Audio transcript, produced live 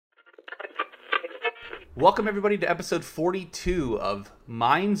Welcome, everybody, to episode 42 of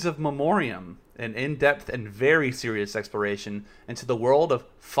Minds of Memoriam, an in-depth and very serious exploration into the world of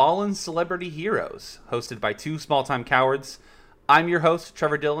fallen celebrity heroes, hosted by two small-time cowards. I'm your host,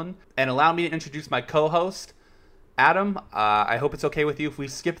 Trevor Dillon, and allow me to introduce my co-host, Adam. I hope it's okay with you if we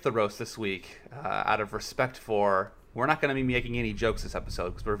skip the roast this week, out of respect for... We're not going to be making any jokes this episode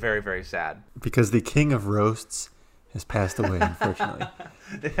because we're very, very sad. Because the king of roasts has passed away, unfortunately.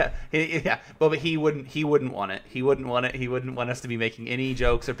 But he wouldn't want it. He wouldn't want it. He wouldn't want us to be making any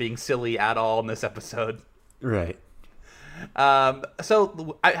jokes or being silly at all in this episode. Right.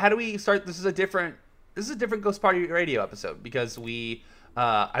 So how do we start? This is a different Ghost Party Radio episode because you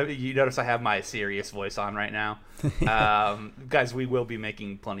notice I have my serious voice on right now. Guys, we will be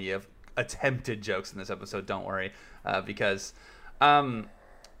making plenty of attempted jokes in this episode. Don't worry, because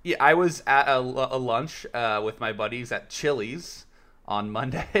I was at a lunch with my buddies at Chili's on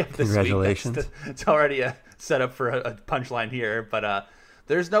Monday of this Congratulations. week. It's already a setup for a punchline here, but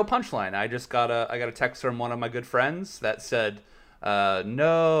there's no punchline. I got a text from one of my good friends that said,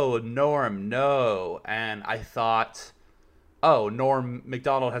 "No, Norm, no," and I thought, "Oh, Norm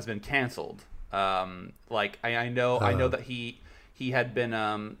Macdonald has been canceled." I know that he had been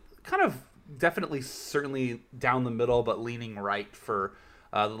kind of definitely certainly down the middle, but leaning right for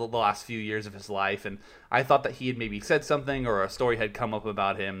the last few years of his life, and I thought that he had maybe said something or a story had come up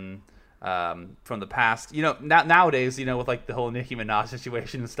about him from the past. Nowadays, with like the whole Nicki Minaj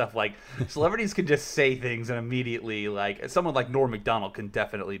situation and stuff, like celebrities can just say things and immediately, like someone like Norm Macdonald can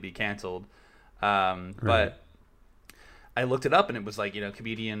definitely be canceled. Right. But I looked it up and it was like,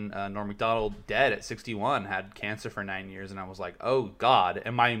 comedian Norm Macdonald, dead at 61, had cancer for 9 years, and I was like, oh God.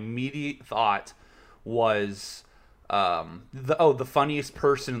 And my immediate thought was, the funniest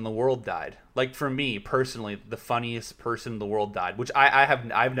person in the world died. Like, for me personally, the funniest person in the world died, which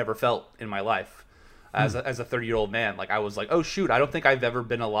I've never felt in my life as a 30-year-old man. Like, I was like, oh shoot, I don't think I've ever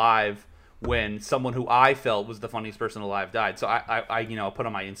been alive when someone who I felt was the funniest person alive died. So I put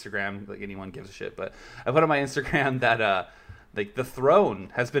on my Instagram, like anyone gives a shit, but I put on my Instagram that like the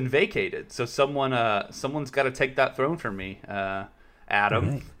throne has been vacated. So someone's got to take that throne from me. Adam,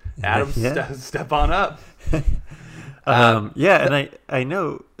 Right. Adam, Yeah. step on up. And I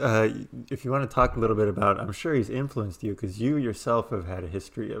know if you want to talk a little bit about, I'm sure he's influenced you because you yourself have had a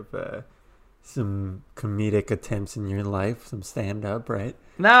history of some comedic attempts in your life, some stand-up, right?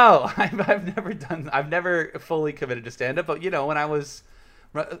 No, I've never fully committed to stand-up, but when I was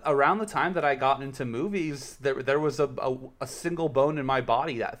around the time that I got into movies, there was a single bone in my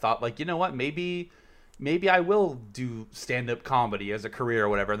body that thought, like, you know what, maybe I will do stand-up comedy as a career or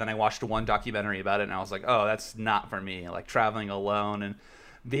whatever. And then I watched one documentary about it and I was like, oh, that's not for me. Like, traveling alone and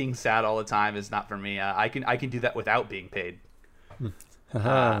being sad all the time is not for me. I can do that without being paid.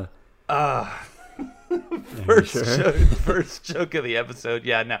 First joke of the episode.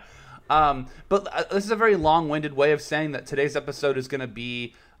 Yeah, no. But this is a very long-winded way of saying that today's episode is going to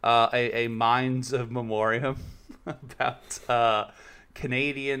be a Minds of Memoriam about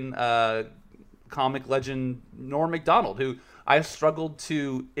Canadian comic legend Norm Macdonald, who I struggled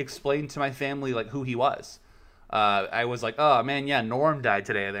to explain to my family like who he was. I was like, oh man, yeah, Norm died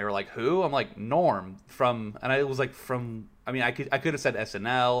today, and they were like, who? I'm like, Norm from, and I was like, from. I mean, I could have said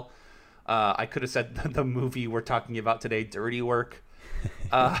SNL. I could have said the movie we're talking about today, Dirty Work.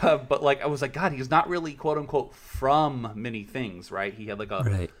 But like, I was like, God, he's not really quote unquote from many things, right? He had like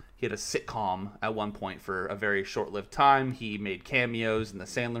he had a sitcom at one point for a very short-lived time. He made cameos in the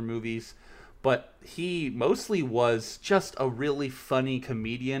Sandler movies, but he mostly was just a really funny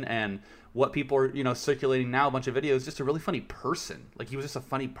comedian, and what people are, circulating now, a bunch of videos, just a really funny person. Like, he was just a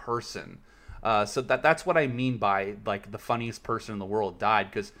funny person. So that's what I mean by like the funniest person in the world died,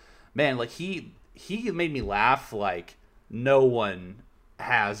 because man, like he made me laugh like no one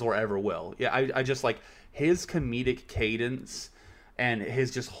has or ever will. Yeah, I just like his comedic cadence and his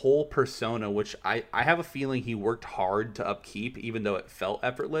just whole persona, which I have a feeling he worked hard to upkeep, even though it felt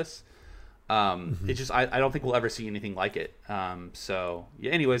effortless. It's just I don't think we'll ever see anything like it. So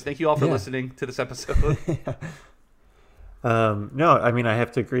yeah. Anyways, thank you all for listening to this episode. No, I mean, I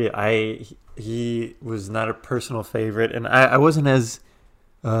have to agree. He was not a personal favorite, and I wasn't as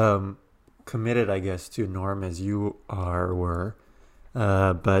committed, I guess, to Norm as you were.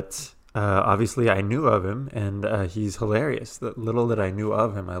 But obviously I knew of him, and he's hilarious. The little that I knew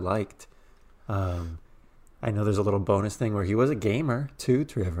of him, I liked. I know there's a little bonus thing where he was a gamer too,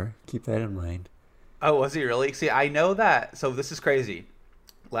 Trevor. Keep that in mind. Oh, was he really? See, I know that. So this is crazy.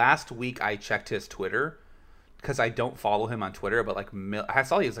 Last week I checked his Twitter because I don't follow him on Twitter, but like I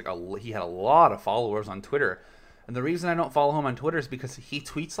saw he had a lot of followers on Twitter. And the reason I don't follow him on Twitter is because he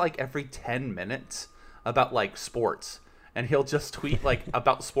tweets like every 10 minutes about like sports, and he'll just tweet like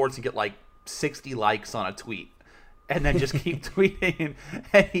about sports and get like 60 likes on a tweet, and then just keep tweeting.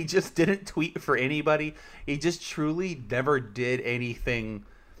 And he just didn't tweet for anybody. He just truly never did anything,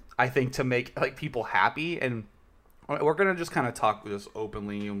 I think, to make like people happy. And we're gonna just kind of talk this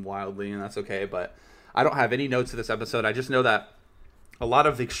openly and wildly, and that's okay. But I don't have any notes of this episode. I just know that a lot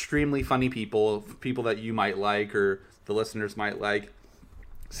of extremely funny people that you might like or the listeners might like,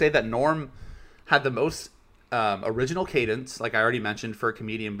 say that Norm had the most original cadence, like I already mentioned, for a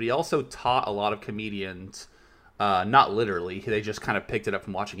comedian, but he also taught a lot of comedians, not literally, they just kind of picked it up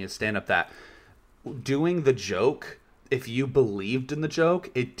from watching his stand-up, that doing the joke, if you believed in the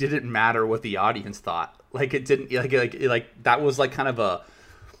joke, it didn't matter what the audience thought. Like, it didn't, like that was like kind of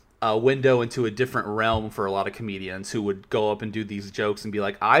a window into a different realm for a lot of comedians who would go up and do these jokes and be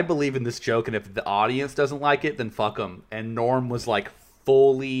like, I believe in this joke, and if the audience doesn't like it, then fuck them. And Norm was like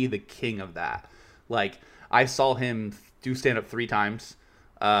fully the king of that. Like, I saw him do stand-up 3 times,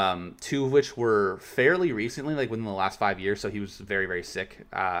 2 of which were fairly recently, like within the last 5 years, so he was very, very sick,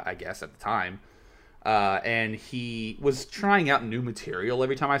 I guess, at the time. And he was trying out new material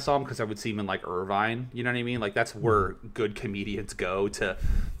every time I saw him, because I would see him in like Irvine, you know what I mean? Like, that's where good comedians go to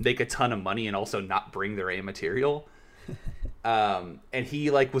make a ton of money and also not bring their A material. And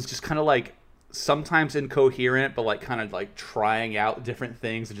he like was just kind of like sometimes incoherent, but like kind of like trying out different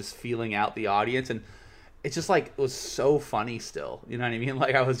things and just feeling out the audience. And it's just like, it was so funny still, you know what I mean?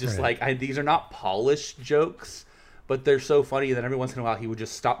 Like, I was just Right. like, these are not polished jokes, but they're so funny that every once in a while he would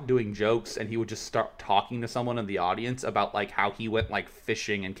just stop doing jokes and he would just start talking to someone in the audience about like how he went like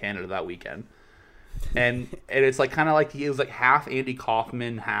fishing in Canada that weekend. And it's like kind of like he was like half Andy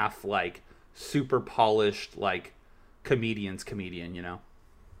Kaufman, half like super polished like comedian, you know?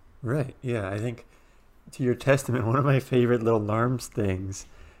 Right. Yeah. I think, to your testament, one of my favorite little Norms things,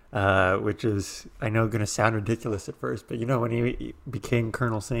 which is, I know, going to sound ridiculous at first, but you know, when he became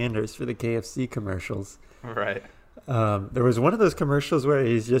Colonel Sanders for the KFC commercials, Right. there was one of those commercials where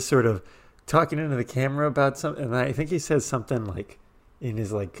he's just sort of talking into the camera about something, and I think he says something like in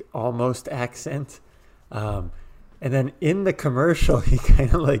his like almost accent, and then in the commercial he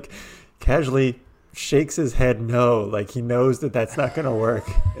kind of like casually shakes his head no, like he knows that that's not going to work,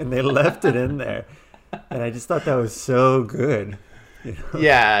 and they left it in there, and I just thought that was so good. You know?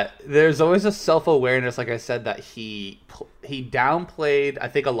 Yeah, there's always a self-awareness, like I said, that he downplayed. I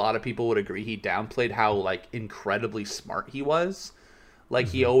think a lot of people would agree he downplayed how like incredibly smart he was. Like,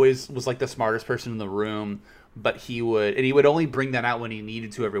 he always was like the smartest person in the room, but he would only bring that out when he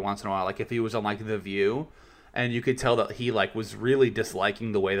needed to every once in a while. Like, if he was on like The View, and you could tell that he like was really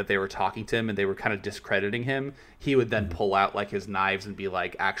disliking the way that they were talking to him and they were kind of discrediting him, he would then pull out like his knives and be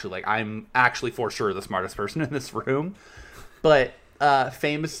like, actually, like, I'm actually for sure the smartest person in this room. But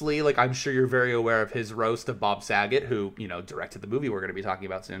famously, like, I'm sure you're very aware of his roast of Bob Saget, who, you know, directed the movie we're going to be talking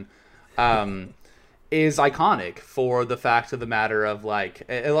about soon, is iconic for the fact of the matter of, like,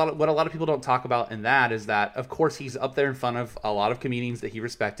 what a lot of people don't talk about in that is that, of course, he's up there in front of a lot of comedians that he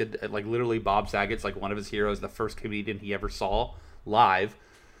respected. Like, literally, Bob Saget's like one of his heroes, the first comedian he ever saw live.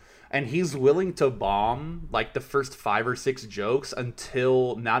 And he's willing to bomb like the first 5 or 6 jokes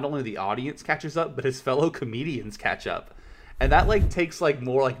until not only the audience catches up, but his fellow comedians catch up. And that like takes like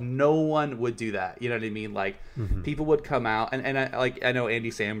more, like no one would do that. You know what I mean? Like people would come out and I know Andy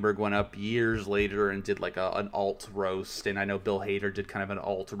Samberg went up years later and did like an alt roast. And I know Bill Hader did kind of an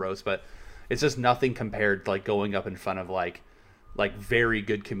alt roast, but it's just nothing compared to like going up in front of like very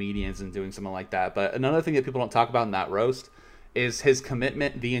good comedians and doing something like that. But another thing that people don't talk about in that roast is his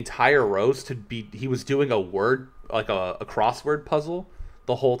commitment. The entire roast he was doing a word, like a crossword puzzle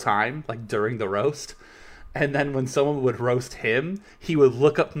the whole time, like during the roast. And then when someone would roast him, he would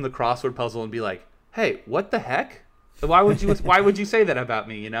look up from the crossword puzzle and be like, "Hey, what the heck? Why would you say that about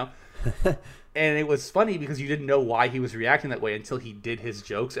me?" You know? And it was funny because you didn't know why he was reacting that way until he did his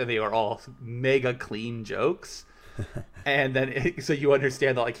jokes, and they were all mega clean jokes. And then so you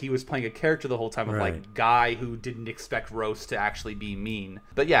understand that like he was playing a character the whole time of Right. like guy who didn't expect roast to actually be mean.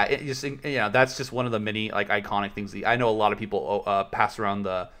 But yeah, it just, you know, that's just one of the many like iconic things. I know a lot of people pass around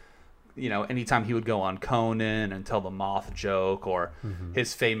the, you know, anytime he would go on Conan and tell the moth joke, or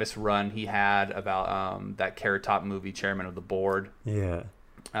his famous run he had about that Carrot Top movie, Chairman of the Board. Yeah.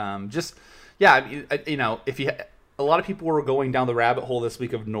 Just, yeah, I mean, you know, a lot of people were going down the rabbit hole this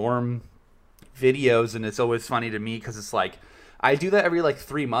week of Norm videos, and it's always funny to me because it's like, I do that every like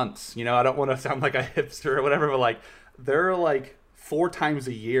 3 months. You know, I don't want to sound like a hipster or whatever, but like, there are like 4 times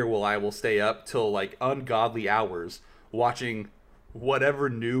a year I will stay up till like ungodly hours watching whatever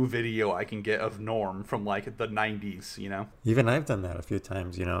new video I can get of Norm from like the 90s, you know? Even I've done that a few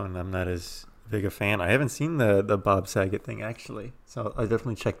times, you know, and I'm not as big a fan. I haven't seen the Bob Saget thing actually, so I'll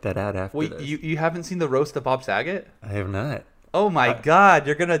definitely check that out after Wait, this. you haven't seen the roast of Bob Saget? I have not. Oh my God,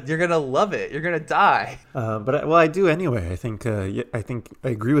 you're gonna love it. You're gonna die. But I do anyway. I think I think I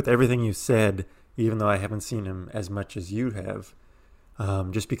agree with everything you said, even though I haven't seen him as much as you have.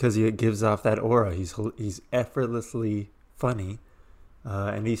 Just because he gives off that aura, he's effortlessly funny,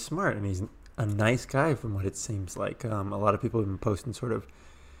 and he's smart, and he's a nice guy from what it seems like. A lot of people have been posting sort of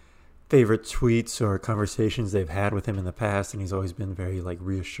favorite tweets or conversations they've had with him in the past, and he's always been very like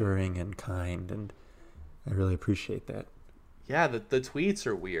reassuring and kind, and I really appreciate that. Yeah, the tweets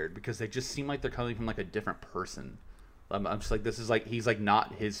are weird because they just seem like they're coming from like a different person. I'm just like, this is like, he's like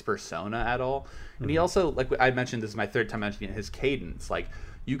not his persona at all. And he also, like I mentioned, this is my third time mentioning it, his cadence. Like,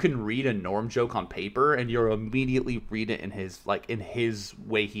 you can read a Norm joke on paper and you'll immediately read it in his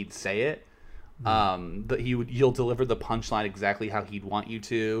way he'd say it. You'll deliver the punchline exactly how he'd want you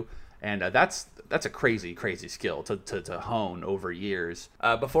to. And that's a crazy skill to hone over years.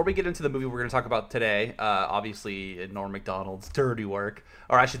 Before we get into the movie we're going to talk about today, obviously Norm Macdonald's dirty work,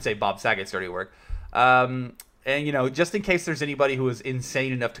 or I should say Bob Saget's dirty work. And, you know, just in case there's anybody who was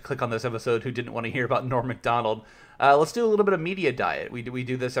insane enough to click on this episode who didn't want to hear about Norm Macdonald, let's do a little bit of media diet. We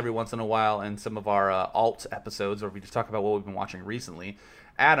do this every once in a while in some of our alt episodes where we just talk about what we've been watching recently.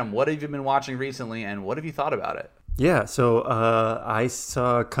 Adam, what have you been watching recently, and what have you thought about it? Yeah, so I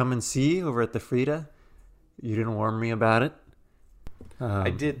saw Come and See over at the Frida. You didn't warn me about it.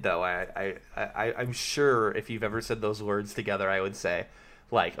 I did, though. I'm sure if you've ever said those words together, I would say,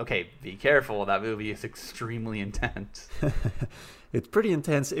 like, okay, be careful. That movie is extremely intense. It's pretty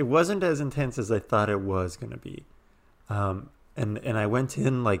intense. It wasn't as intense as I thought it was going to be. And I went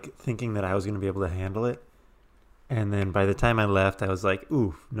in like thinking that I was going to be able to handle it. And then by the time I left, I was like,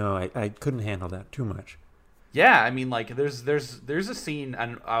 oof, no, I couldn't handle that too much. Yeah, I mean, like, there's a scene,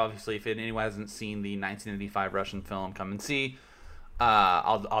 and obviously, if anyone hasn't seen the 1985 Russian film Come and See,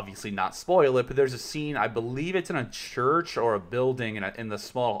 I'll obviously not spoil it, but there's a scene, I believe it's in a church or a building in a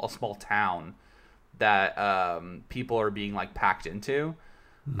small town that people are being, like, packed into,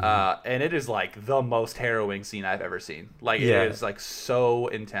 and it is, like, the most harrowing scene I've ever seen. Like, Yeah. It is, like, so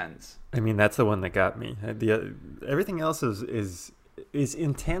intense. I mean, that's the one that got me. Everything else is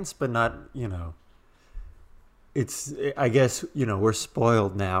intense, but not, you know. I guess, you know, we're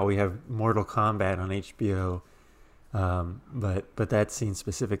spoiled now. We have Mortal Kombat on HBO, but that scene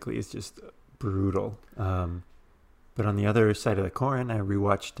specifically is just brutal. But on the other side of the coin, I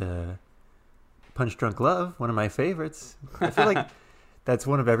rewatched Punch Drunk Love, one of my favorites. I feel like that's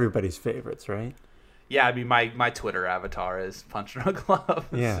one of everybody's favorites, right? Yeah, I mean, my Twitter avatar is Punch Drunk Love.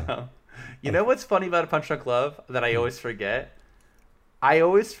 Yeah. So. You know what's funny about Punch Drunk Love that I always forget? I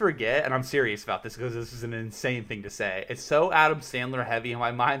always forget, and I'm serious about this because this is an insane thing to say. It's so Adam Sandler heavy in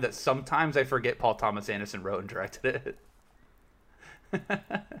my mind that sometimes I forget Paul Thomas Anderson wrote and directed it.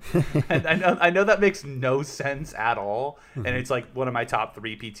 And I know that makes no sense at all, and it's like one of my top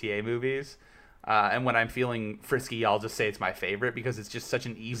 3 PTA movies. And when I'm feeling frisky, I'll just say it's my favorite because it's just such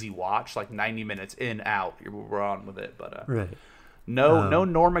an easy watch, like 90 minutes in, out, we're on with it. But Right. no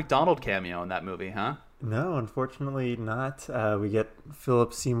Norm Macdonald cameo in that movie, huh? No, unfortunately not. We get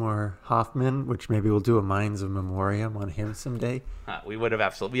Philip Seymour Hoffman, which maybe we'll do a Minds of Memoriam on him someday. We would have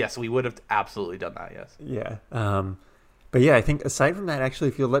absolutely done that, yes. Yeah. But yeah, I think aside from that, actually,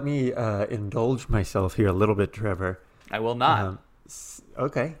 if you'll let me indulge myself here a little bit, Trevor. I will not.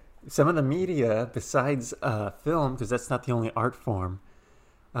 Okay. Some of the media, besides film, because that's not the only art form,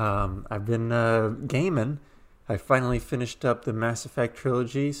 I've been gaming. I finally finished up the Mass Effect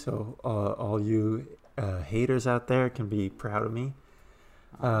trilogy, so all you haters out there can be proud of me.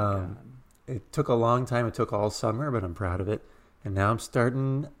 It took a long time. It took all summer, but I'm proud of it. And now I'm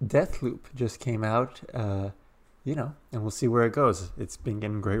starting Deathloop. Just came out, and we'll see where it goes. It's been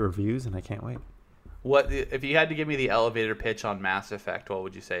getting great reviews, and I can't wait. What if you had to give me the elevator pitch on Mass Effect? What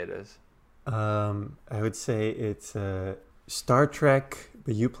would you say it is? I would say it's Star Trek,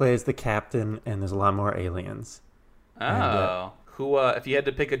 but you play as the captain, and there's a lot more aliens. Oh, who? If you had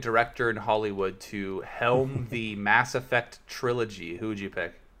to pick a director in Hollywood to helm the Mass Effect trilogy, who would you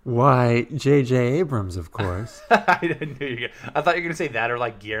pick? Why, J.J. Abrams, of course. I thought you were gonna say that, or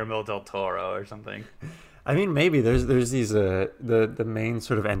like Guillermo del Toro or something. I mean, maybe there's these the main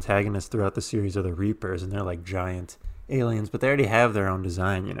sort of antagonists throughout the series are the Reapers, and they're like giant aliens, but they already have their own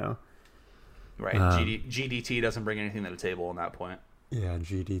design, you know. Right. GDT doesn't bring anything to the table on that point. Yeah,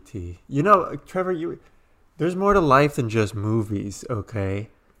 GDT. You know, Trevor, there's more to life than just movies, okay?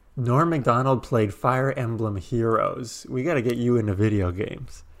 Norm Macdonald played Fire Emblem Heroes. We got to get you into video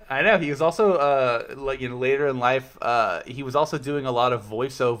games. I know he was also later in life he was also doing a lot of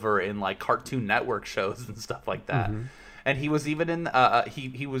voiceover in like Cartoon Network shows and stuff like that. And he was even in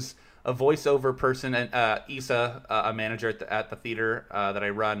he was a voiceover person, and Isa, a manager at the theater that I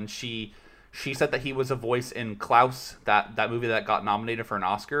run, she said that he was a voice in Klaus, that movie that got nominated for an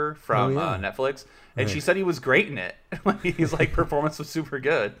Oscar from Netflix, and she said he was great in it. He's like, performance was super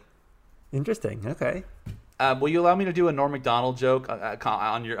good. Interesting. Okay. Will you allow me to do a Norm Macdonald joke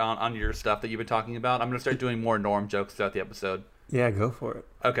on your stuff that you've been talking about? I'm going to start doing more Norm jokes throughout the episode. Yeah, go for it.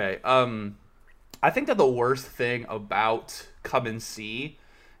 Okay. I think that the worst thing about Come and See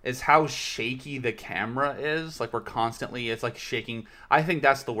is how shaky the camera is. Like, it's like shaking. I think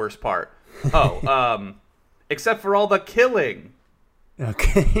that's the worst part. Except for all the killing.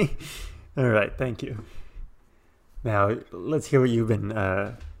 Okay. All right. Thank you. Now, let's hear what you've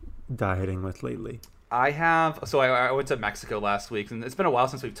been dieting with lately. I went to Mexico last week, and it's been a while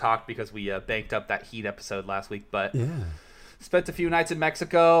since we've talked because we banked up that Heat episode last week, but spent a few nights in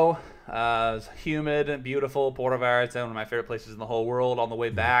Mexico. It was humid and beautiful. Puerto Vallarta, one of my favorite places in the whole world. On the way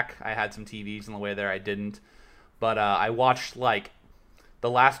back, I had some TVs. On the way there, I didn't. But I watched like the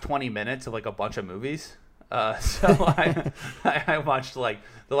last 20 minutes of like a bunch of movies. I watched like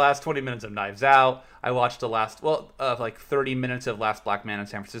the last 20 minutes of Knives Out. I watched the last like 30 minutes of Last Black Man in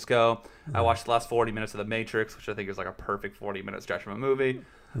San Francisco. I watched the last 40 minutes of The Matrix, which I think is like a perfect 40-minute stretch from a movie.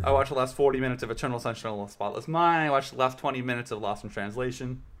 I watched the last 40 minutes of Eternal Sunshine of the Spotless Mind. I watched the last 20 minutes of Lost in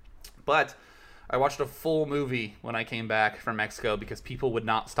Translation. But I watched a full movie when I came back from Mexico because people would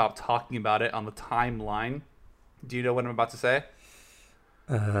not stop talking about it on the timeline. Do you know what I'm about to say?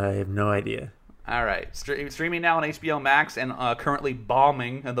 I have no idea. All right. Streaming now on HBO Max and currently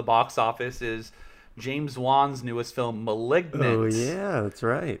bombing in the box office is James Wan's newest film, Malignant. Oh, yeah, that's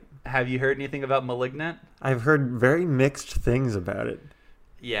right. Have you heard anything about Malignant? I've heard very mixed things about it.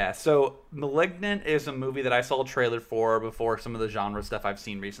 Yeah, so Malignant is a movie that I saw a trailer for before some of the genre stuff I've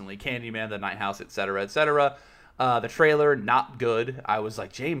seen recently. Candyman, The Night House, etc., etc. The trailer, not good. I was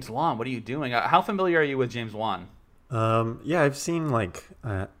like, James Wan, what are you doing? How familiar are you with James Wan? Yeah, I've seen like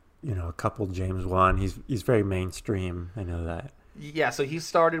a couple James Wan. He's very mainstream. I know that. Yeah, so he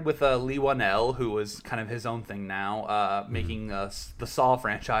started with Lee Wanell, who was kind of his own thing now, making the Saw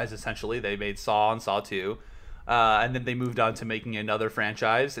franchise, essentially. They made Saw and Saw 2. And then they moved on to making another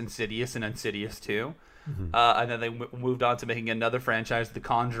franchise, Insidious and Insidious 2. And then they moved on to making another franchise, The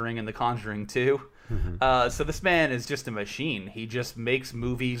Conjuring and The Conjuring 2. So this man is just a machine. He just makes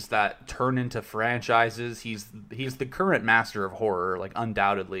movies that turn into franchises. He's the current master of horror, like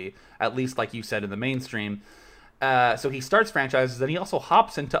undoubtedly, at least like you said in the mainstream. So he starts franchises, then he also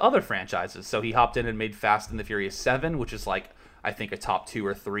hops into other franchises. So he hopped in and made Fast and the Furious 7, which is like, I think, a top 2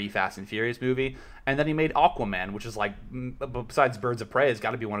 or 3 Fast and Furious movie. And then he made Aquaman, which is like, besides Birds of Prey, has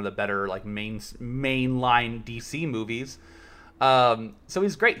got to be one of the better like mainline DC movies. So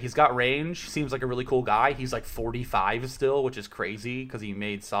he's great. He's got range. Seems like a really cool guy. He's like 45 still, which is crazy because he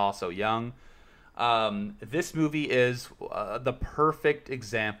made Saw so young. This movie is the perfect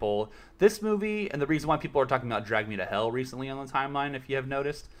example. This movie, and the reason why people are talking about Drag Me to Hell recently on the timeline, if you have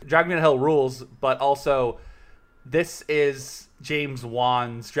noticed. Drag Me to Hell rules, but also this is James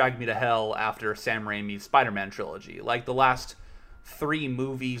Wan's Drag Me to Hell after Sam Raimi's Spider-Man trilogy. Like, the last 3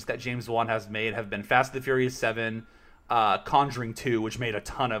 movies that James Wan has made have been Fast and the Furious 7, Conjuring 2, which made a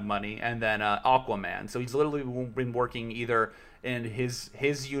ton of money, and then Aquaman. So he's literally been working either in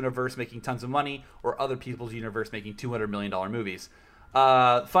his universe making tons of money or other people's universe making $200 million movies.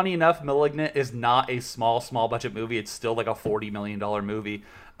 Funny enough, Malignant is not a small budget movie. It's still like a $40 million movie,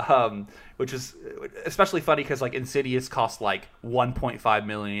 which is especially funny because like Insidious cost like $1.5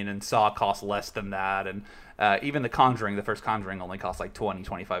 million and Saw cost less than that, and even the first Conjuring only cost like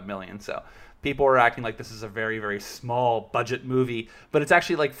 $25 million. So people are acting like this is a very, very small budget movie, but it's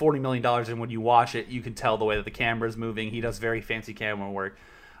actually like $40 million, and when you watch it, you can tell the way that the camera is moving. He does very fancy camera work.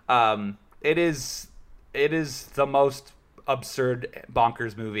 It is the most absurd,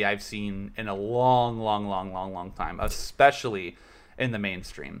 bonkers movie I've seen in a long time, especially in the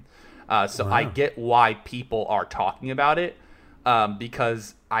mainstream. So wow. I get why people are talking about it,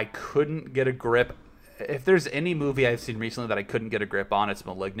 because I couldn't get a grip. If there's any movie I've seen recently that I couldn't get a grip on, it's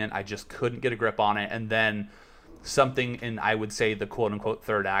Malignant. I just couldn't get a grip on it. And then something in, I would say, the quote-unquote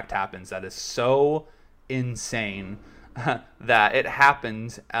third act happens that is so insane that it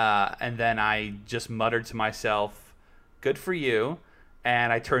happened. And then I just muttered to myself, good for you.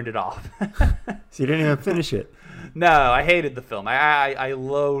 And I turned it off. So you didn't even finish it? No, I hated the film. I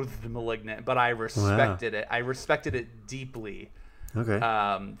loathed Malignant, but I respected it. I respected it deeply. Okay.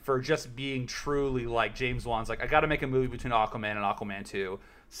 For just being truly like James Wan's like, I got to make a movie between Aquaman and Aquaman 2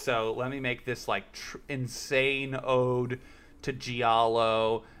 So let me make this like insane ode to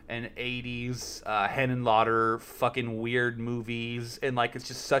Giallo and 80s Henenlotter fucking weird movies, and like it's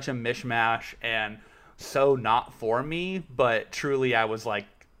just such a mishmash and so not for me, but truly I was like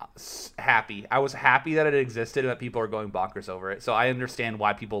happy. I was happy that it existed and that people are going bonkers over it. So I understand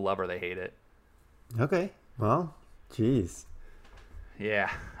why people love or they hate it. Okay. Well, jeez.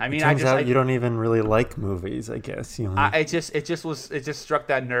 Yeah, I mean, Turns out you don't even really like movies, I guess. You know? It just struck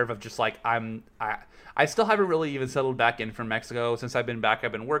that nerve of just like I still haven't really even settled back in from Mexico. Since I've been back,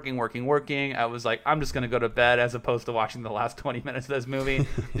 I've been working. I was like, I'm just gonna go to bed as opposed to watching the last 20 minutes of this movie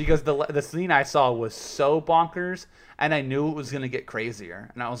because the scene I saw was so bonkers, and I knew it was gonna get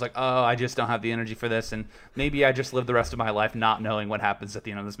crazier, and I was like, oh, I just don't have the energy for this, and maybe I just live the rest of my life not knowing what happens at the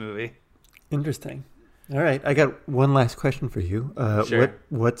end of this movie. Interesting. All right, I got one last question for you. Sure.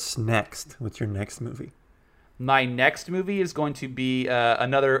 What's next? What's your next movie? My next movie is going to be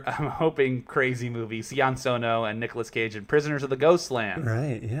another, I'm hoping, crazy movie. Sion Sono and Nicolas Cage in Prisoners of the Ghostland.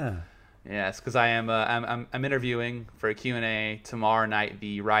 Right. Yeah. Yes, because I'm interviewing for a Q&A tomorrow night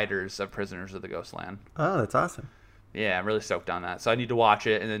the writers of Prisoners of the Ghostland. Oh, that's awesome. Yeah, I'm really stoked on that. So I need to watch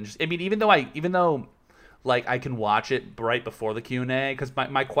it, and then just, I mean, even though like I can watch it right before the Q&A, because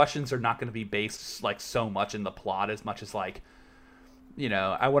my questions are not going to be based like so much in the plot as much as like, you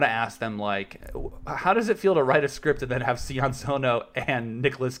know, I want to ask them like, how does it feel to write a script and then have Sion Sono and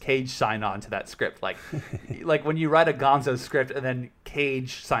Nicolas Cage sign on to that script? Like, like when you write a Gonzo script and then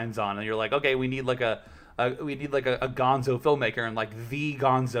Cage signs on, and you're like, okay, we need like a Gonzo filmmaker, and like the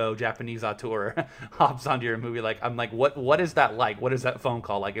Gonzo Japanese auteur hops onto your movie. Like, I'm like, what is that like? What is that phone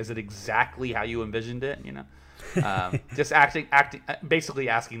call like? Is it exactly how you envisioned it? You know, just basically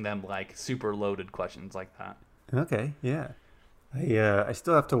asking them like super loaded questions like that. Okay, yeah. I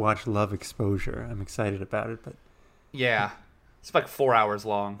still have to watch Love Exposure. I'm excited about it, but yeah, it's like 4 hours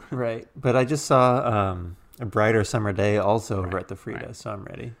long. Right, but I just saw A Brighter Summer Day also over at the Frida, so I'm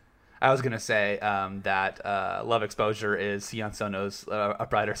ready. I was gonna say that Love Exposure is Sion Sono's A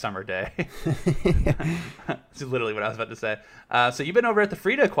Brighter Summer Day. This is literally what I was about to say. So you've been over at the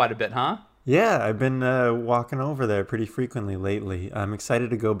Frida quite a bit, huh? Yeah, I've been walking over there pretty frequently lately. I'm excited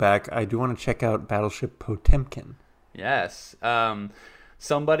to go back. I do want to check out Battleship Potemkin. Yes.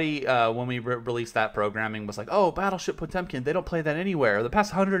 Somebody, when we released that programming, was like, oh, Battleship Potemkin, they don't play that anywhere. The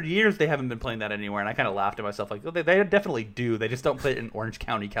past 100 years, they haven't been playing that anywhere. And I kind of laughed at myself, like, oh, they definitely do. They just don't play it in Orange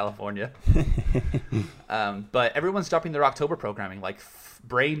County, California. But everyone's dropping their October programming, like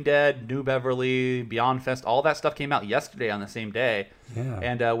Brain Dead, New Beverly, Beyond Fest, all that stuff came out yesterday on the same day. Yeah.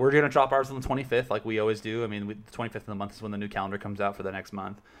 And we're going to drop ours on the 25th, like we always do. I mean, the 25th of the month is when the new calendar comes out for the next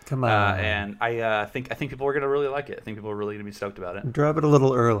month. Come on. And I think people are going to really like it. I think people are really going to be stoked about it. Drop it a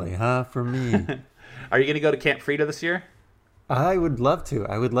little early, huh, for me. Are you going to go to Camp Frida this year? I would love to.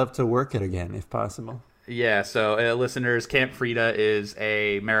 I would love to work it again, if possible. Yeah, so listeners, Camp Frida is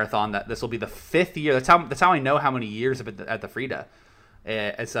a marathon that this will be the 5th year. That's how I know how many years I've been at the Frida.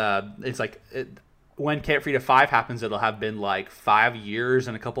 It's like when Camp Frida 5 happens, it'll have been like 5 years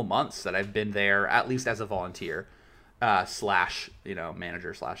and a couple months that I've been there, at least as a volunteer slash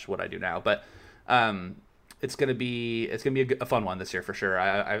manager slash what I do now. But it's gonna be a fun one this year for sure.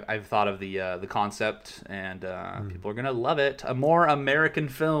 I've thought of the concept, and people are gonna love it. More American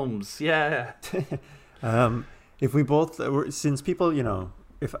films, yeah. If we both, since people,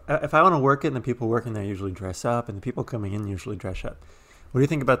 if I want to work it, and the people working there usually dress up, and the people coming in usually dress up. What do you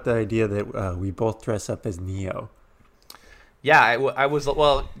think about the idea that we both dress up as Neo? Yeah, I was.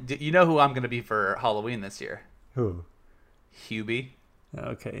 Well, you know who I'm going to be for Halloween this year? Who? Hubie.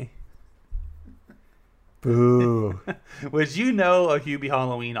 Okay. Boo. Would you know a Hubie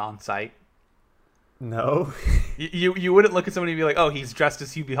Halloween on site? No. You wouldn't look at somebody and be like, oh, he's dressed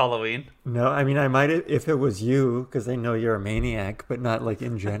as Hubie Halloween? No, I mean, I might if it was you, because I know you're a maniac, but not like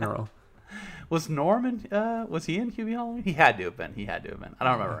in general. Was Norman, was he in Hubie Halloween? He had to have been. I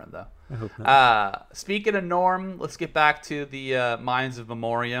don't remember him, though. I hope not. Speaking of Norm, let's get back to the Mines of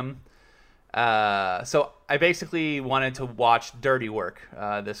Memoriam. So I basically wanted to watch Dirty Work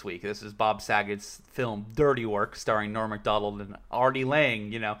this week. This is Bob Saget's film Dirty Work, starring Norm Macdonald and Artie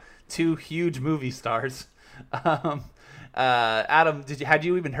Lang, two huge movie stars. Adam, had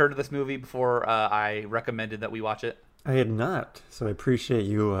you even heard of this movie before I recommended that we watch it? I had not, so I appreciate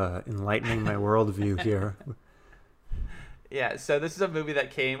you enlightening my worldview here. Yeah, so this is a movie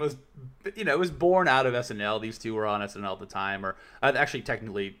that it was born out of SNL. These two were on SNL at the time, or actually,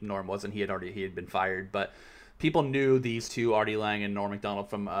 technically, Norm wasn't. He had been fired, but people knew these two, Artie Lang and Norm Macdonald,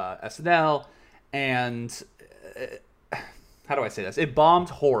 from SNL, and how do I say this? It bombed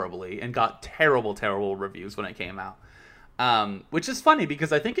horribly and got terrible, terrible reviews when it came out. Which is funny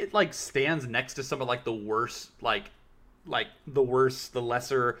because I think it like stands next to some of like the worst, the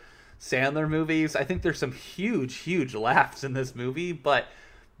lesser Sandler movies. I think there's some huge laughs in this movie, but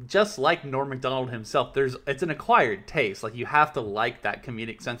just like Norm Macdonald himself, it's an acquired taste. Like, you have to like that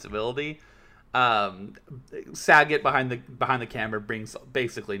comedic sensibility. Saget behind the camera brings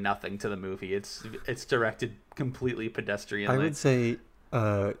basically nothing to the movie. It's directed completely pedestrianly. I would say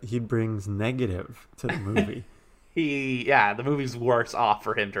he brings negative to the movie. The movie's worse off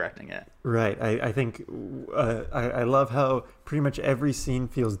for him directing it. Right. I think I love how pretty much every scene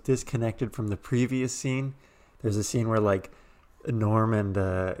feels disconnected from the previous scene. There's a scene where like Norm and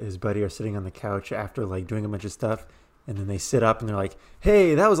his buddy are sitting on the couch after like doing a bunch of stuff, and then they sit up and they're like,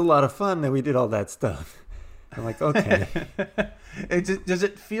 "Hey, that was a lot of fun that we did all that stuff." I'm like, okay. Does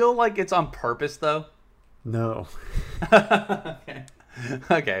it feel like it's on purpose though? No.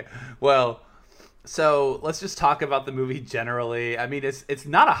 Okay. Well, so let's just talk about the movie generally. I mean, it's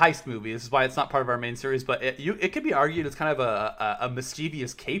not a heist movie. This is why it's not part of our main series. But it could be argued it's kind of a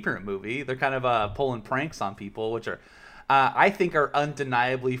mischievous caper movie. They're kind of pulling pranks on people, which are I think are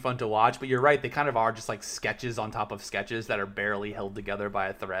undeniably fun to watch. But you're right; they kind of are just like sketches on top of sketches that are barely held together by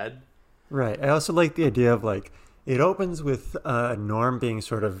a thread. Right. I also like the idea of like it opens with Norm being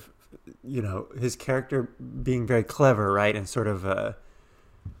sort of, his character being very clever, right, and sort of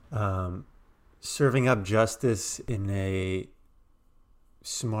serving up justice in a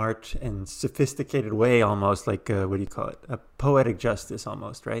smart and sophisticated way, almost like what do you call it? A poetic justice,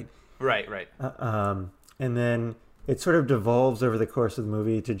 almost, right? Right. And then it sort of devolves over the course of the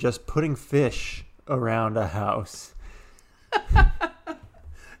movie to just putting fish around a house.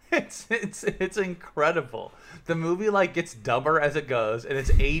 It's incredible. The movie like gets dumber as it goes, and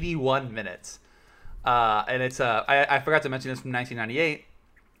it's 81 minutes. And it's I forgot to mention this from 1998.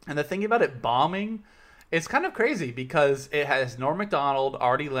 And the thing about it bombing, it's kind of crazy because it has Norm Macdonald,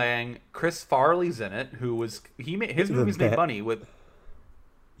 Artie Lang, Chris Farley's in it, his movies made money with.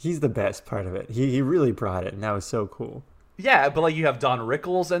 He's the best part of it. He really brought it, and that was so cool. Yeah, but like you have Don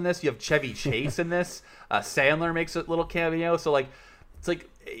Rickles in this, you have Chevy Chase in this. Sandler makes a little cameo, so like it's like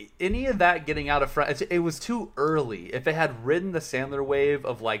any of that getting out of front. It was too early. If it had ridden the Sandler wave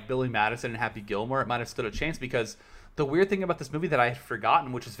of like Billy Madison and Happy Gilmore, it might have stood a chance because. The weird thing about this movie that I had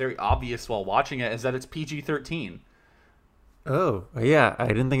forgotten, which is very obvious while watching it, is that it's PG-13. Oh, yeah. I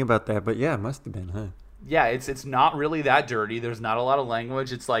didn't think about that, but yeah, it must have been, huh? Yeah, it's not really that dirty. There's not a lot of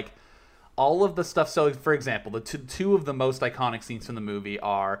language. It's like all of the stuff. So, for example, the two of the most iconic scenes from the movie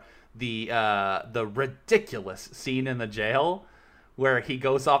are the ridiculous scene in the jail where he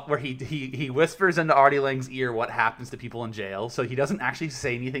goes off, where he whispers into Artie Lang's ear what happens to people in jail. So he doesn't actually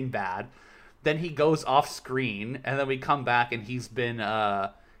say anything bad. Then he goes off screen, and then we come back, and he's been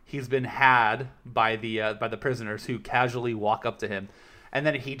had by the prisoners who casually walk up to him, and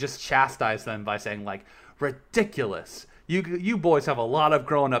then he just chastises them by saying like, "Ridiculous! You boys have a lot of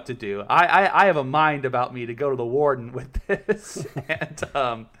growing up to do. I have a mind about me to go to the warden with this,"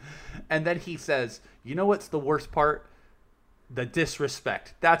 and then he says, "You know what's the worst part? The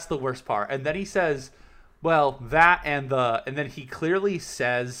disrespect. That's the worst part." And then he says. Well, that and then he clearly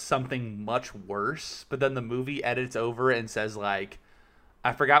says something much worse, but then the movie edits over and says like,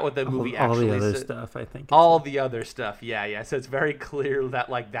 I forgot what the movie actually said. All the other stuff, I think. All the other stuff, yeah. So it's very clear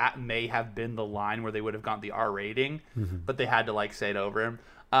that like that may have been the line where they would have gotten the R rating, but they had to like say it over him.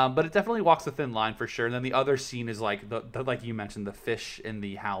 But it definitely walks a thin line for sure. And then the other scene is like the like you mentioned, the fish in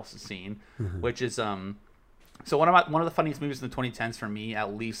the house scene, which is So one of the funniest movies in the 2010s for me,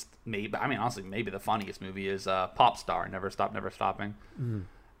 at least, honestly, maybe the funniest movie is Pop Star, Never Stop, Never Stopping.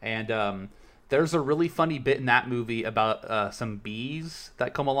 And there's a really funny bit in that movie about some bees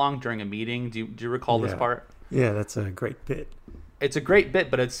that come along during a meeting. Do you recall this part? Yeah, that's a great bit. It's a great bit,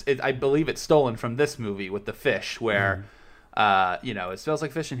 but I believe it's stolen from this movie with the fish, where it smells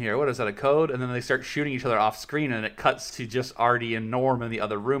like fish in here. What is that, a code? And then they start shooting each other off screen, and it cuts to just Artie and Norm in the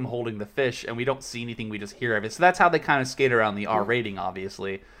other room holding the fish, and we don't see anything, we just hear of it. So that's how they kind of skate around the R rating,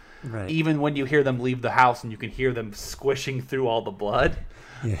 obviously. Right. Even when you hear them leave the house and you can hear them squishing through all the blood.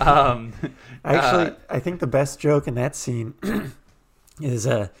 Yeah. Actually, I think the best joke in that scene is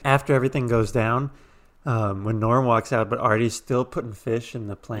after everything goes down, when Norm walks out, but Artie's still putting fish in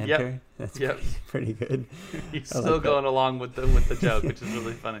the planter. That's pretty good. He's still going along with the joke, which is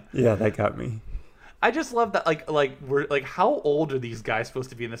really funny. Yeah, that got me. I just love that. We're like, how old are these guys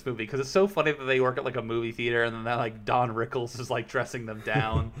supposed to be in this movie? Because it's so funny that they work at like a movie theater, and then that like Don Rickles is like dressing them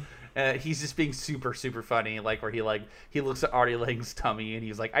down. He's just being super, super funny. Like where he looks at Artie Lang's tummy, and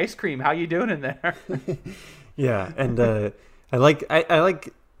he's like, "Ice cream, how you doing in there?" Yeah, and I like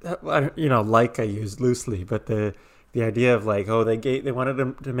I used loosely, but the the idea of like, oh, they wanted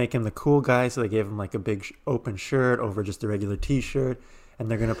him to make him the cool guy, so they gave him like a big open shirt over just a regular T-shirt, and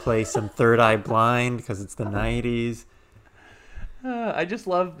they're gonna play some Third Eye Blind because it's the '90s. I just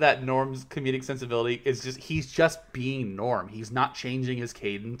love that Norm's comedic sensibility is just he's just being Norm. He's not changing his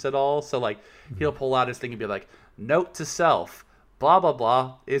cadence at all. So like he'll pull out his thing and be like, "Note to self, blah blah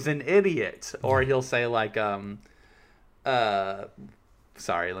blah is an idiot," or he'll say like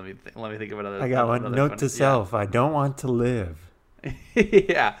sorry, let me think of another. I got one. Note to self: I don't want to live.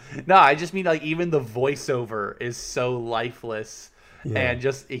 Yeah, no, I just mean like even the voiceover is so lifeless. Yeah. And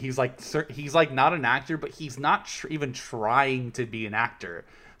just he's like not an actor, but he's not even trying to be an actor.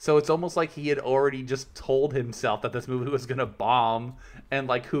 So it's almost like he had already just told himself that this movie was gonna bomb, and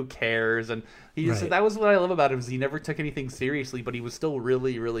like who cares? And he just that was what I love about him is he never took anything seriously, but he was still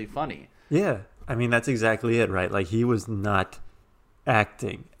really really funny. Yeah, I mean that's exactly it, right? Like he was not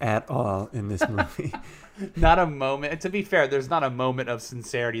acting at all in this movie. Not a moment. And to be fair, there's not a moment of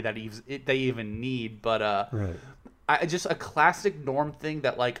sincerity that they even need, but right. Just a classic Norm thing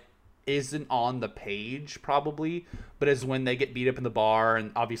that like isn't on the page probably, but is when they get beat up in the bar,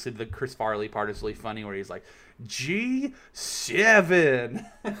 and obviously the Chris Farley part is really funny where he's like G7.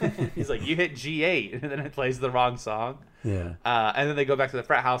 He's like, you hit G8, and then it plays the wrong song. Yeah. And then they go back to the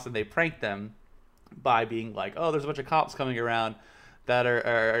frat house and they prank them by being like, oh, there's a bunch of cops coming around that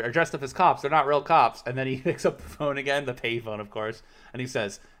are dressed up as cops. They're not real cops. And then he picks up the phone again, the payphone, of course, and he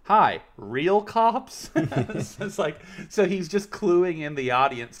says, "Hi, real cops?" It's like, so he's just cluing in the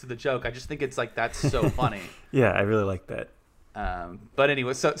audience to the joke. I just think it's like that's so funny. Yeah, I really like that. But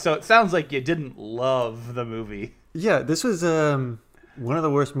anyway, so it sounds like you didn't love the movie. Yeah, this was one of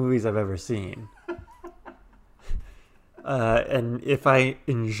the worst movies I've ever seen. And if I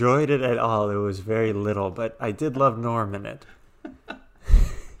enjoyed it at all, it was very little, but I did love Norm in it.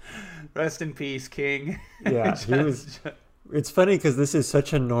 Rest in peace, King. Yeah, he was. It's funny because this is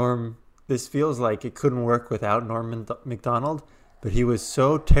such a Norm. This feels like it couldn't work without Norm Macdonald, but he was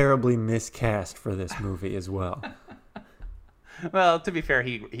so terribly miscast for this movie as well. Well, to be fair,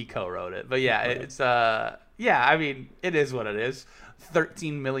 he co-wrote it, but yeah, it's yeah. I mean, it is what it is.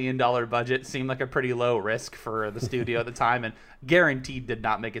 $13 million budget seemed like a pretty low risk for the studio at the time, and guaranteed did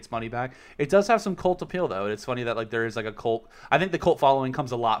not make its money back. It does have some cult appeal though, and it's funny that like there is like a cult. I think the cult following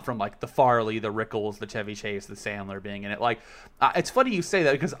comes a lot from like the Farley, the Rickles, the Chevy Chase, the Sandler being in it. Like it's funny you say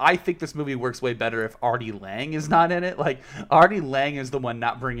that because I think this movie works way better if Artie Lang is not in it. Like Artie Lang is the one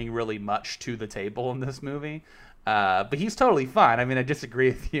not bringing really much to the table in this movie, but he's totally fine. I mean, I disagree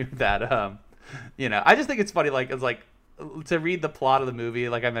with you that you know, I just think it's funny. Like it's like to read the plot of the movie,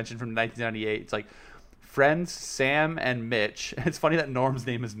 like I mentioned from 1998. It's like friends Sam and Mitch. It's funny that Norm's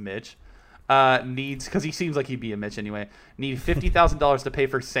name is Mitch. Needs, because he seems like he'd be a Mitch anyway, need $50,000 to pay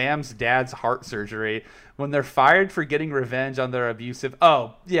for Sam's dad's heart surgery when they're fired for getting revenge on their abusive.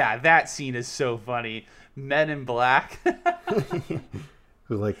 Oh yeah, that scene is so funny. Men in Black.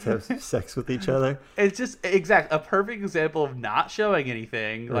 Who like to have sex with each other. It's just a perfect example of not showing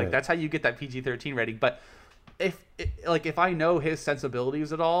anything. Like that's how you get that PG-13 rating. But if I know his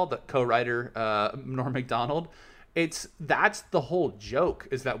sensibilities at all, the co-writer Norm Macdonald, that's the whole joke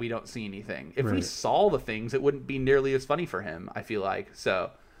is that we don't see anything. If we saw the things, it wouldn't be nearly as funny for him, I feel like.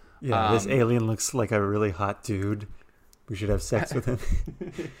 So yeah, this alien looks like a really hot dude. We should have sex with him.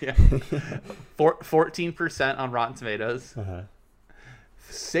 Yeah. 14% on Rotten Tomatoes.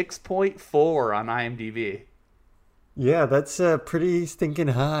 6.4 on IMDb. Yeah, that's pretty stinking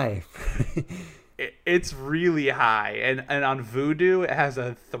high. It's really high, and on Vudu it has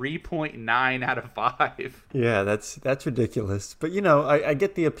a 3.9 out of 5. Yeah, that's ridiculous. But you know, I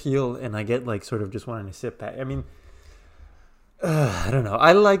get the appeal, and I get like sort of just wanting to sit back. I mean, I don't know.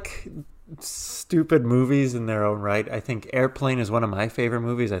 I like stupid movies in their own right. I think Airplane is one of my favorite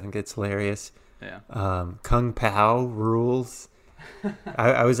movies. I think it's hilarious. Yeah. Kung Pao rules.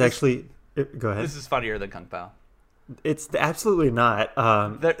 I was actually go ahead. This is funnier than Kung Pao. It's absolutely not.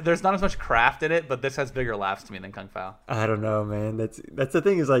 There's not as much craft in it, but this has bigger laughs to me than Kung Pao. I don't know, man. That's the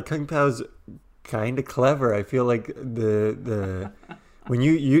thing is like Kung Pao's kind of clever. I feel like the when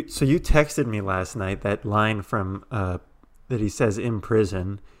you texted me last night that line from that he says in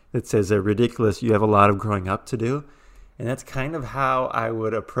prison that says ridiculous. You have a lot of growing up to do, and that's kind of how I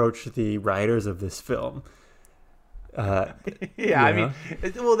would approach the writers of this film. Yeah, I mean,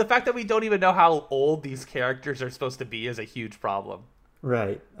 well, the fact that we don't even know how old these characters are supposed to be is a huge problem.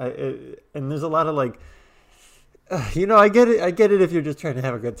 Right. And there's a lot of like, you know, I get it if you're just trying to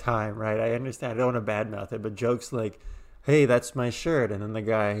have a good time, right? I understand. I don't want to badmouth it, but jokes like, hey, that's my shirt. And then the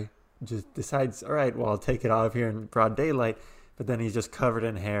guy just decides, all right, well, I'll take it off here in broad daylight. But then he's just covered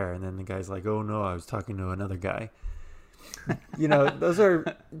in hair. And then the guy's like, oh, no, I was talking to another guy. Those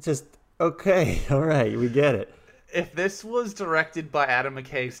are just okay. All right, we get it. If this was directed by Adam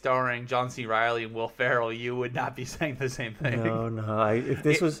McKay, starring John C. Reilly and Will Ferrell, you would not be saying the same thing. No.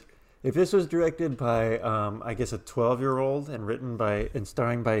 If this was directed by, I guess, a 12-year-old and written by and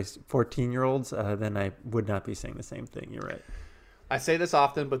starring by 14-year-olds, then I would not be saying the same thing. You're right. I say this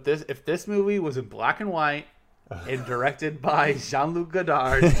often, but if this movie was in black and white and directed by Jean-Luc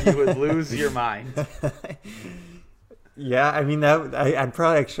Godard, you would lose your mind. Yeah, I mean I'd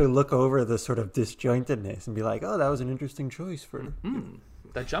probably actually look over the sort of disjointedness and be like, "Oh, that was an interesting choice for."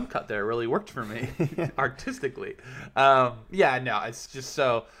 That jump cut there really worked for me artistically. It's just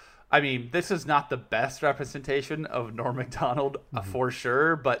so. I mean, this is not the best representation of Norm Macdonald for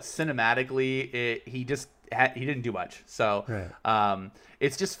sure, but cinematically, he didn't do much. So right.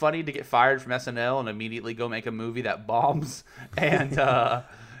 It's just funny to get fired from SNL and immediately go make a movie that bombs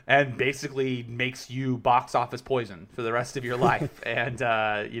and basically makes you box office poison for the rest of your life. And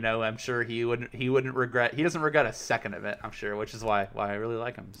I'm sure he wouldn't regret. He doesn't regret a second of it. I'm sure, which is why I really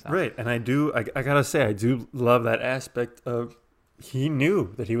like him. So. Right, and I gotta say, I do love that aspect of he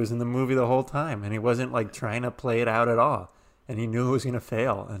knew that he was in the movie the whole time, and he wasn't like trying to play it out at all, and he knew it was gonna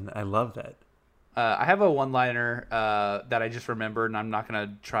fail, and I love that. I have a one-liner that I just remembered, and I'm not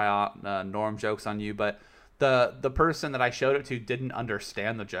gonna try out Norm jokes on you, but. The person that I showed it to didn't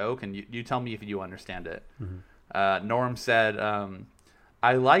understand the joke, and you tell me if you understand it. Mm-hmm. Norm said,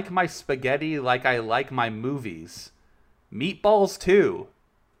 I like my spaghetti like I like my movies. Meatballs too.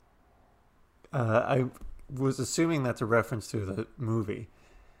 I was assuming that's a reference to the movie.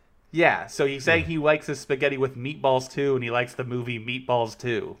 Yeah, so he's saying he likes his spaghetti with meatballs too, and he likes the movie Meatballs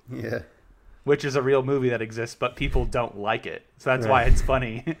too. Yeah. Which is a real movie that exists, but people don't like it. So that's why it's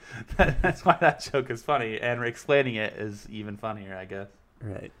funny. That's why that joke is funny, and explaining it is even funnier, I guess.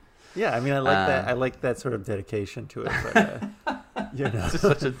 Right. Yeah, I mean, I like that. I like that sort of dedication to it. But, It's just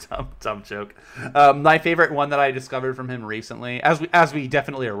such a dumb joke. My favorite one that I discovered from him recently, as we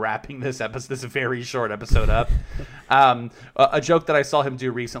definitely are wrapping this very short episode up, a joke that I saw him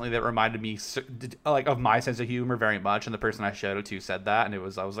do recently that reminded me like of my sense of humor very much, and the person I showed it to said that, and I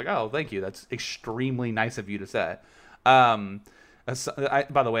was like, oh, thank you, that's extremely nice of you to say. By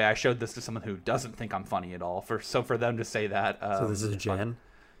the way, I showed this to someone who doesn't think I'm funny at all. For them to say that, so this is Jen.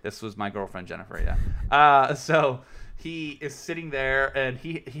 This was my girlfriend Jennifer. Yeah. So he is sitting there, and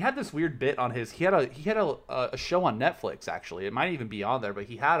he had this weird bit on his. He had a show on Netflix. Actually, it might even be on there, but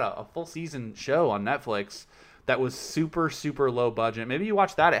he had a full season show on Netflix that was super super low budget. Maybe you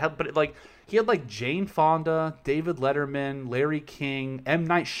watched that. He had like Jane Fonda, David Letterman, Larry King, M.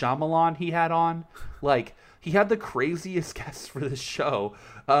 Night Shyamalan. He had on He had the craziest guests for this show.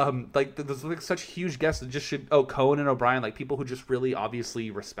 There's like such huge guests that just Cohen and O'Brien, like people who just really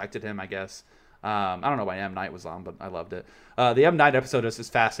obviously respected him, I guess. I don't know why M. Night was on, but I loved it. The M. Night episode is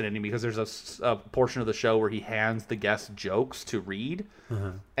fascinating because there's a portion of the show where he hands the guest jokes to read,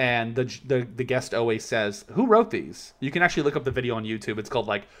 and the guest always says, "Who wrote these?" You can actually look up the video on YouTube. It's called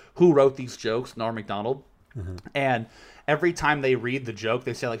like "Who Wrote These Jokes?" Norm Macdonald, and every time they read the joke,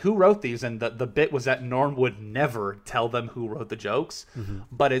 they say like, "Who wrote these?" And the bit was that Norm would never tell them who wrote the jokes,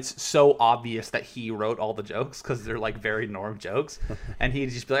 but it's so obvious that he wrote all the jokes because they're like very Norm jokes, and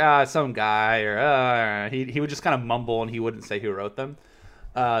he'd just be like, some guy, or he would just kind of mumble and he wouldn't say who wrote them.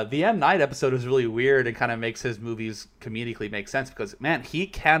 The M. Night episode is really weird and kind of makes his movies comedically make sense because man, he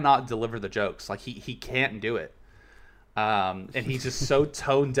cannot deliver the jokes. Like he can't do it. And he's just so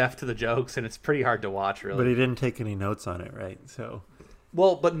tone deaf to the jokes, and it's pretty hard to watch, really. But he didn't take any notes on it, right? So,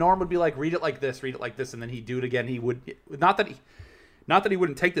 well, but Norm would be like, read it like this, and then he'd do it again. He would not that he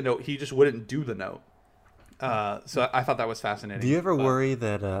wouldn't take the note, he just wouldn't do the note. So I thought that was fascinating. Do you ever worry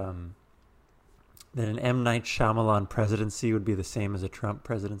that an M. Night Shyamalan presidency would be the same as a Trump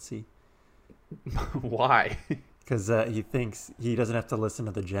presidency? Why? Because he thinks he doesn't have to listen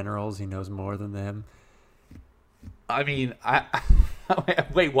to the generals; he knows more than them. I mean,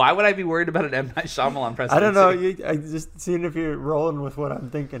 wait, why would I be worried about an M. Night Shyamalan presidency? I don't know. I just seeing if you're rolling with what I'm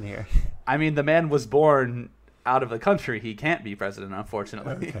thinking here. I mean, the man was born out of the country. He can't be president,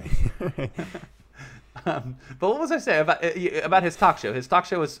 unfortunately. Okay. But what was I saying about his talk show? His talk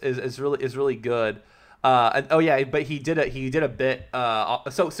show is really good. But he did a bit.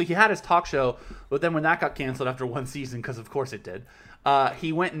 So he had his talk show, but then when that got canceled after one season, because of course it did.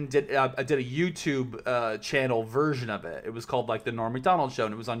 He went and did a YouTube channel version of it. It was called like the Norm Macdonald Show,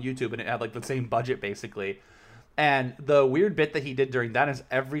 and it was on YouTube, and it had like the same budget basically. And the weird bit that he did during that is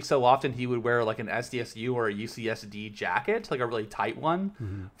every so often he would wear like an SDSU or a UCSD jacket, like a really tight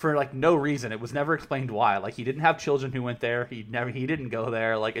one, for like no reason. It was never explained why. Like he didn't have children who went there. He didn't go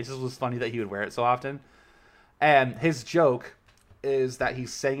there. Like it just was funny that he would wear it so often. And his joke is that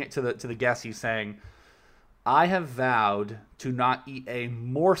he's saying it to the guests. He's saying, "I have vowed to not eat a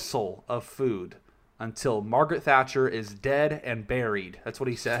morsel of food until Margaret Thatcher is dead and buried." That's what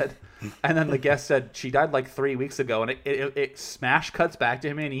he said. And then the guest said, "She died like 3 weeks ago." And it smash cuts back to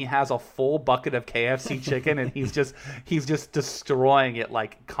him, and he has a full bucket of KFC chicken, and he's just destroying it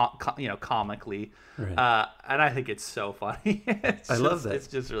like comically. Right. And I think it's so funny. I love that. It's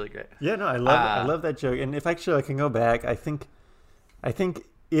just really great. Yeah, no, I love that joke. And if actually I can go back, I think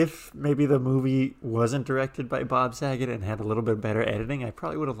if maybe the movie wasn't directed by Bob Saget and had a little bit better editing, I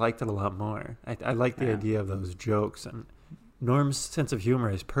probably would have liked it a lot more. I like the idea of those jokes, and Norm's sense of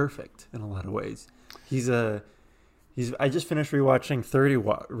humor is perfect in a lot of ways. I just finished rewatching 30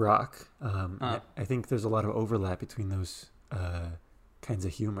 Rock. I think there's a lot of overlap between those kinds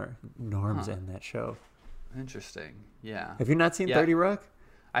of humor, Norm's and that show. Interesting. Yeah. Have you not seen 30 Rock?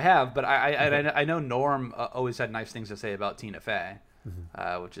 I have, but I know Norm always had nice things to say about Tina Fey.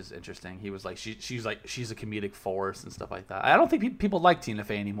 Mm-hmm. Which is interesting. He was like, she's a comedic force and stuff like that. I don't think people like Tina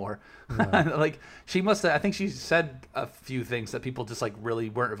Fey anymore. No. Like she must have, I think she said a few things that people just like really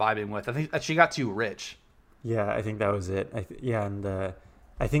weren't vibing with. I think she got too rich. Yeah, I think that was it. I think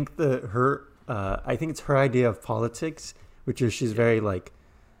I think it's her idea of politics, which is she's very like,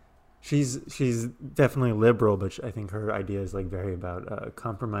 she's definitely liberal, but I think her idea is like very about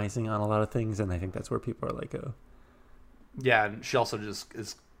compromising on a lot of things, and I think that's where people are like, oh. Yeah, and she also just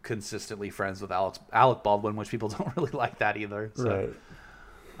is consistently friends with Alec Baldwin, which people don't really like that either. So.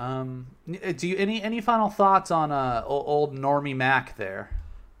 Right. Do you any final thoughts on old Normie Mac there?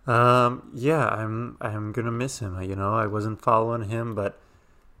 Yeah, I'm gonna miss him. I wasn't following him, but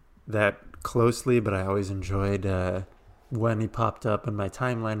that closely. But I always enjoyed when he popped up in my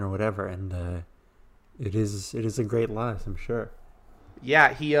timeline or whatever, and it is a great loss, I'm sure.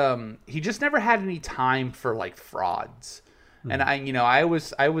 Yeah, he just never had any time for like frauds. And I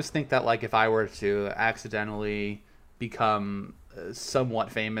always think that like if I were to accidentally become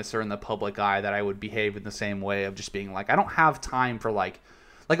somewhat famous or in the public eye, that I would behave in the same way of just being like, I don't have time for like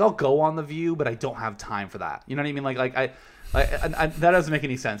I'll go on The View, but I don't have time for that. You know what I mean? Like I that doesn't make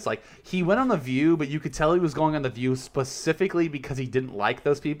any sense. Like he went on The View, but you could tell he was going on The View specifically because he didn't like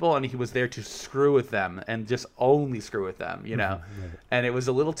those people, and he was there to screw with them and just only screw with them, you know. Right. And it was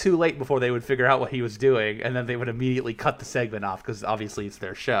a little too late before they would figure out what he was doing, and then they would immediately cut the segment off because obviously it's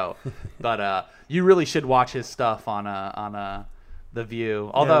their show. But you really should watch his stuff on The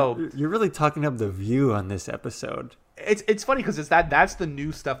View. Although you're really talking up The View on this episode. It's funny because that's the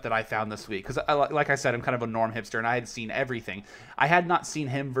new stuff that I found this week. Because like I said, I'm kind of a Norm hipster, and I had seen everything. I had not seen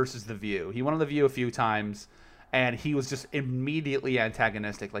him versus The View. He went on The View a few times, and he was just immediately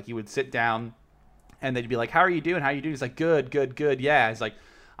antagonistic. Like he would sit down, and they'd be like, "How are you doing? How are you doing?" He's like, "Good, good, good. Yeah." He's like,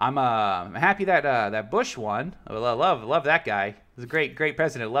 "I'm happy that Bush won. I love that guy. He's a great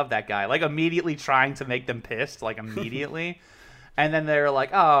president. Love that guy." Like immediately trying to make them pissed. Like immediately. And then they're like,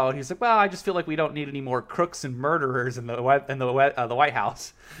 "Oh," and he's like, "Well, I just feel like we don't need any more crooks and murderers in the White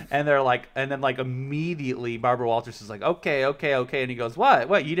House." And they're like, and then like immediately Barbara Walters is like, "Okay," and he goes,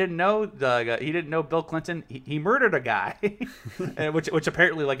 "What? You didn't know he didn't know Bill Clinton? He murdered a guy," and which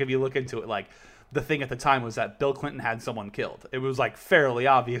apparently, like, if you look into it, like the thing at the time was that Bill Clinton had someone killed. It was like fairly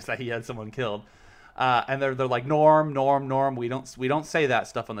obvious that he had someone killed. And they're like, Norm, we don't say that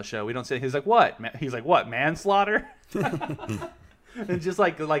stuff on the show. We don't say. He's like, "What?" He's like, "What? Manslaughter?" And just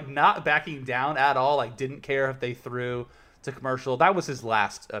like not backing down at all. Like didn't care if they threw to commercial. That was his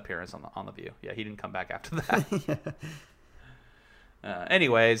last appearance on the View. Yeah, he didn't come back after that.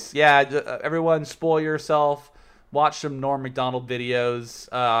 Anyways, yeah, everyone spoil yourself. Watch some Norm Macdonald videos.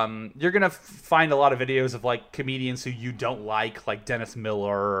 You're gonna find a lot of videos of like comedians who you don't like Dennis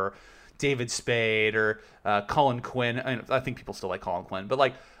Miller or David Spade or Colin Quinn. I think people still like Colin Quinn, but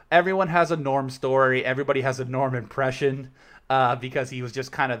like everyone has a Norm story. Everybody has a Norm impression because he was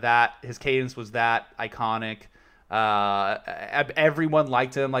just kind of that. His cadence was that iconic. Everyone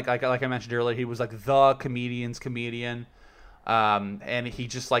liked him. Like I mentioned earlier, he was like the comedian's comedian. And he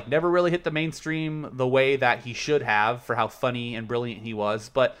just like never really hit the mainstream the way that he should have for how funny and brilliant he was.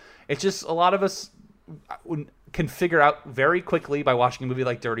 But it's just a lot of us can figure out very quickly by watching a movie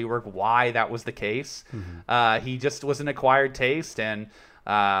like Dirty Work why that was the case. Mm-hmm. He just was an acquired taste, and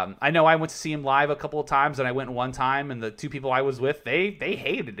I know I went to see him live a couple of times, and I went one time, and the two people I was with, they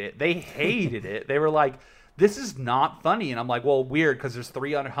hated it. They hated it. They were like, "This is not funny." And I'm like, "Well, weird, because there's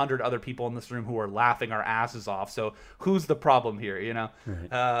 300 other people in this room who are laughing our asses off. So who's the problem here, you know?"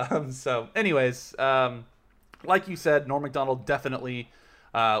 Right. So anyways, like you said, Norm Macdonald definitely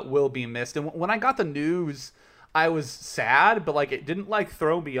will be missed. And when I got the news, I was sad, but like it didn't like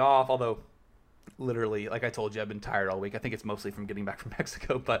throw me off, although literally, like I told you, I've been tired all week. I think it's mostly from getting back from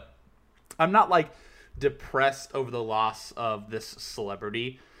Mexico, but I'm not like depressed over the loss of this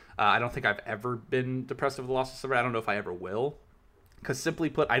celebrity. I don't think I've ever been depressed over the loss of celebrity. I don't know if I ever will, because simply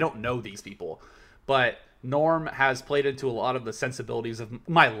put, I don't know these people. But Norm has played into a lot of the sensibilities of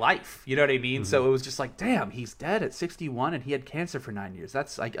my life. You know what I mean? Mm-hmm. So it was just like, damn, he's dead at 61 and he had cancer for 9 years.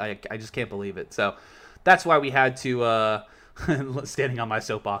 That's I just can't believe it. So that's why we had to, standing on my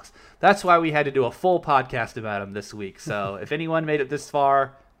soapbox, that's why we had to do a full podcast about him this week. So if anyone made it this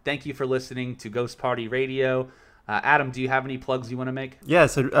far, thank you for listening to Ghost Party Radio. Adam, do you have any plugs you want to make? Yeah,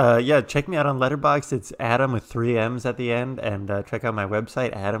 so check me out on Letterboxd. It's Adam with 3 M's at the end. And check out my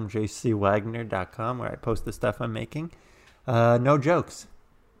website, adamjcwagner.com, where I post the stuff I'm making. No jokes.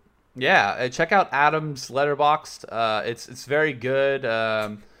 Yeah, check out Adam's Letterboxd. It's very good.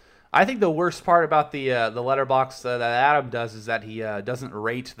 I think the worst part about the Letterboxd that Adam does is that he doesn't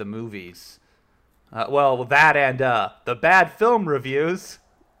rate the movies. Well, that and the bad film reviews.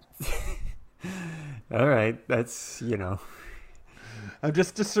 All right, that's, I'm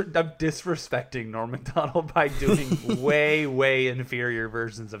disrespecting Norm Macdonald by doing way inferior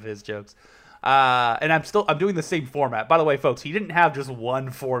versions of his jokes. And I'm doing the same format. By the way, folks, he didn't have just one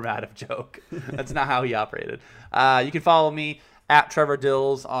format of joke. That's not how he operated. You can follow me at Trevor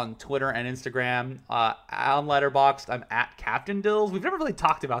Dills on Twitter and Instagram. On Letterboxd, I'm at Captain Dills. We've never really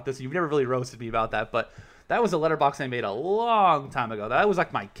talked about this. You've never really roasted me about that, but that was a Letterboxd I made a long time ago. That was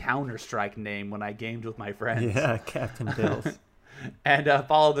like my Counter-Strike name when I gamed with my friends. Yeah, Captain Dills. And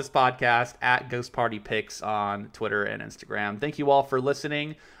follow this podcast at Ghost Party Picks on Twitter and Instagram. Thank you all for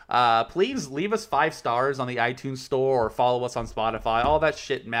listening. Please leave us 5 stars on the iTunes store or follow us on Spotify. All that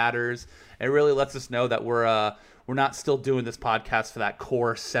shit matters. It really lets us know that we're not still doing this podcast for that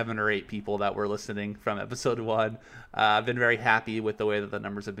core 7 or 8 people that were listening from episode 1. I've been very happy with the way that the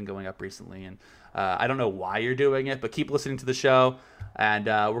numbers have been going up recently, and I don't know why you're doing it, but keep listening to the show. And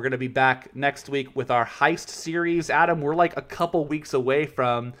we're going to be back next week with our Heist series. Adam, we're like a couple weeks away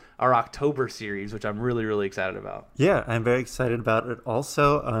from our October series, which I'm really, really excited about. Yeah, I'm very excited about it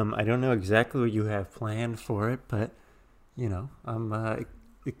also. I don't know exactly what you have planned for it, but, I'm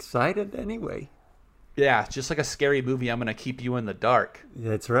excited anyway. Yeah, just like a scary movie, I'm going to keep you in the dark.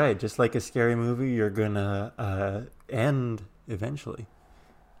 That's right. Just like a scary movie, you're going to end eventually.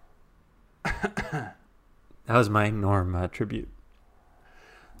 That was my Norm tribute.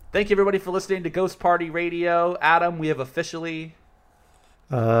 Thank you, everybody, for listening to Ghost Party Radio. Adam, we have officially...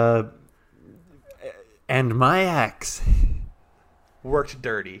 and my axe. Worked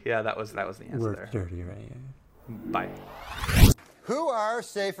dirty. Yeah, that was the answer there. Worked dirty, right? Bye. Who are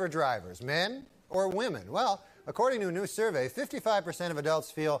safer drivers, men or women? Well, according to a new survey, 55% of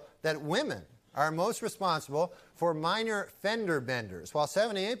adults feel that women are most responsible for minor fender benders, while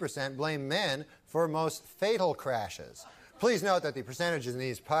 78% blame men for most fatal crashes. Please note that the percentages in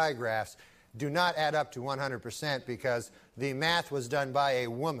these pie graphs do not add up to 100% because the math was done by a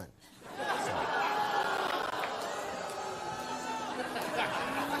woman.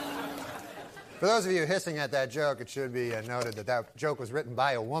 For those of you hissing at that joke, it should be noted that that joke was written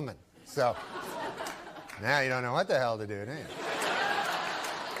by a woman. So now you don't know what the hell to do, do you?